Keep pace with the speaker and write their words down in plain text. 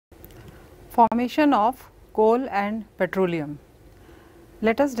Formation of coal and petroleum.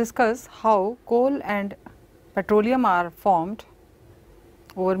 Let us discuss how coal and petroleum are formed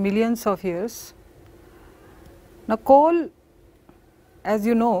over millions of years. Now, coal, as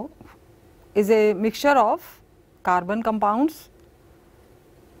you know, is a mixture of carbon compounds.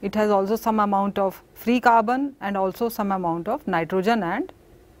 It has also some amount of free carbon and also some amount of nitrogen and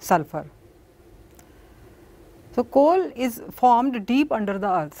sulfur. So, coal is formed deep under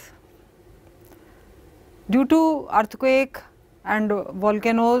the earth. Due to earthquake and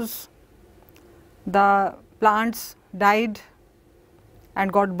volcanoes, the plants died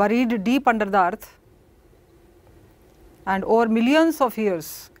and got buried deep under the earth, and over millions of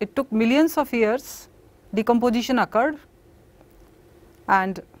years, it took millions of years, decomposition occurred,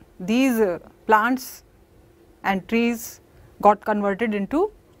 and these plants and trees got converted into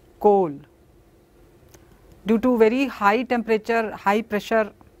coal due to very high temperature, high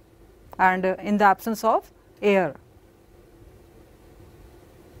pressure, and in the absence of air.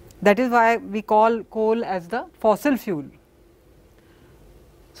 That is why we call coal as the fossil fuel.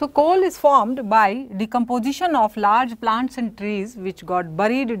 So, coal is formed by decomposition of large plants and trees which got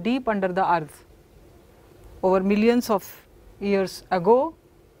buried deep under the earth over millions of years ago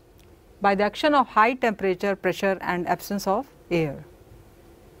by the action of high temperature, pressure and absence of air.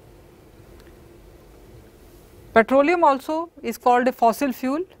 Petroleum also is called a fossil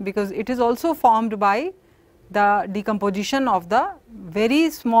fuel because it is also formed by the decomposition of the very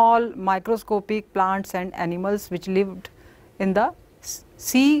small microscopic plants and animals which lived in the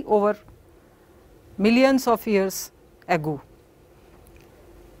sea over millions of years ago.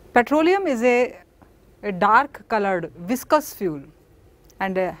 Petroleum is a dark colored viscous fuel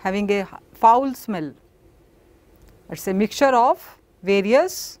and having a foul smell. It is a mixture of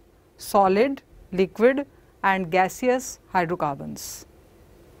various solid, liquid and gaseous hydrocarbons.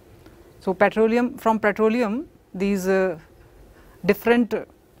 So, from petroleum these different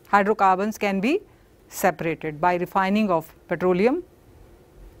hydrocarbons can be separated by refining of petroleum,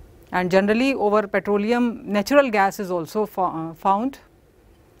 and generally over petroleum natural gas is also found.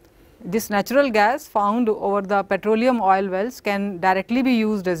 This natural gas found over the petroleum oil wells can directly be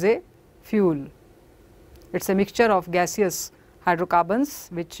used as a fuel. It is a mixture of gaseous hydrocarbons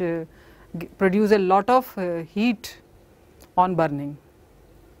which produce a lot of heat on burning.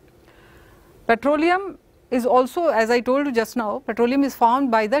 Petroleum is also, as I told you just now, petroleum is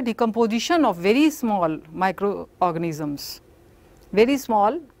formed by the decomposition of very small microorganisms, very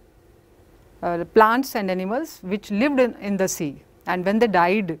small plants and animals which lived in the sea, and when they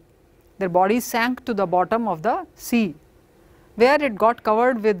died their bodies sank to the bottom of the sea, where it got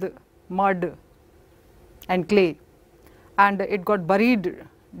covered with mud and clay, and it got buried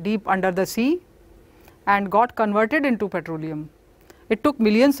deep under the sea and got converted into petroleum. It took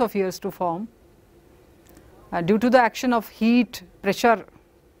millions of years to form due to the action of heat, pressure,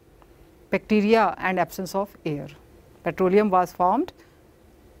 bacteria and absence of air. Petroleum was formed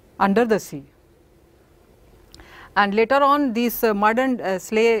under the sea, and later on these mud and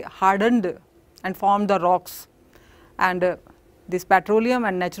clay hardened and formed the rocks, and this petroleum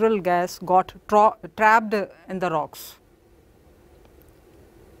and natural gas got trapped in the rocks.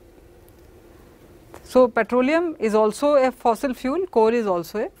 So, petroleum is also a fossil fuel, coal is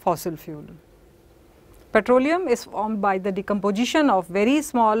also a fossil fuel. Petroleum is formed by the decomposition of very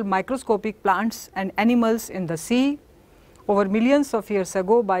small microscopic plants and animals in the sea over millions of years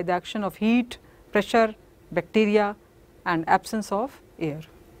ago by the action of heat, pressure, bacteria and absence of air.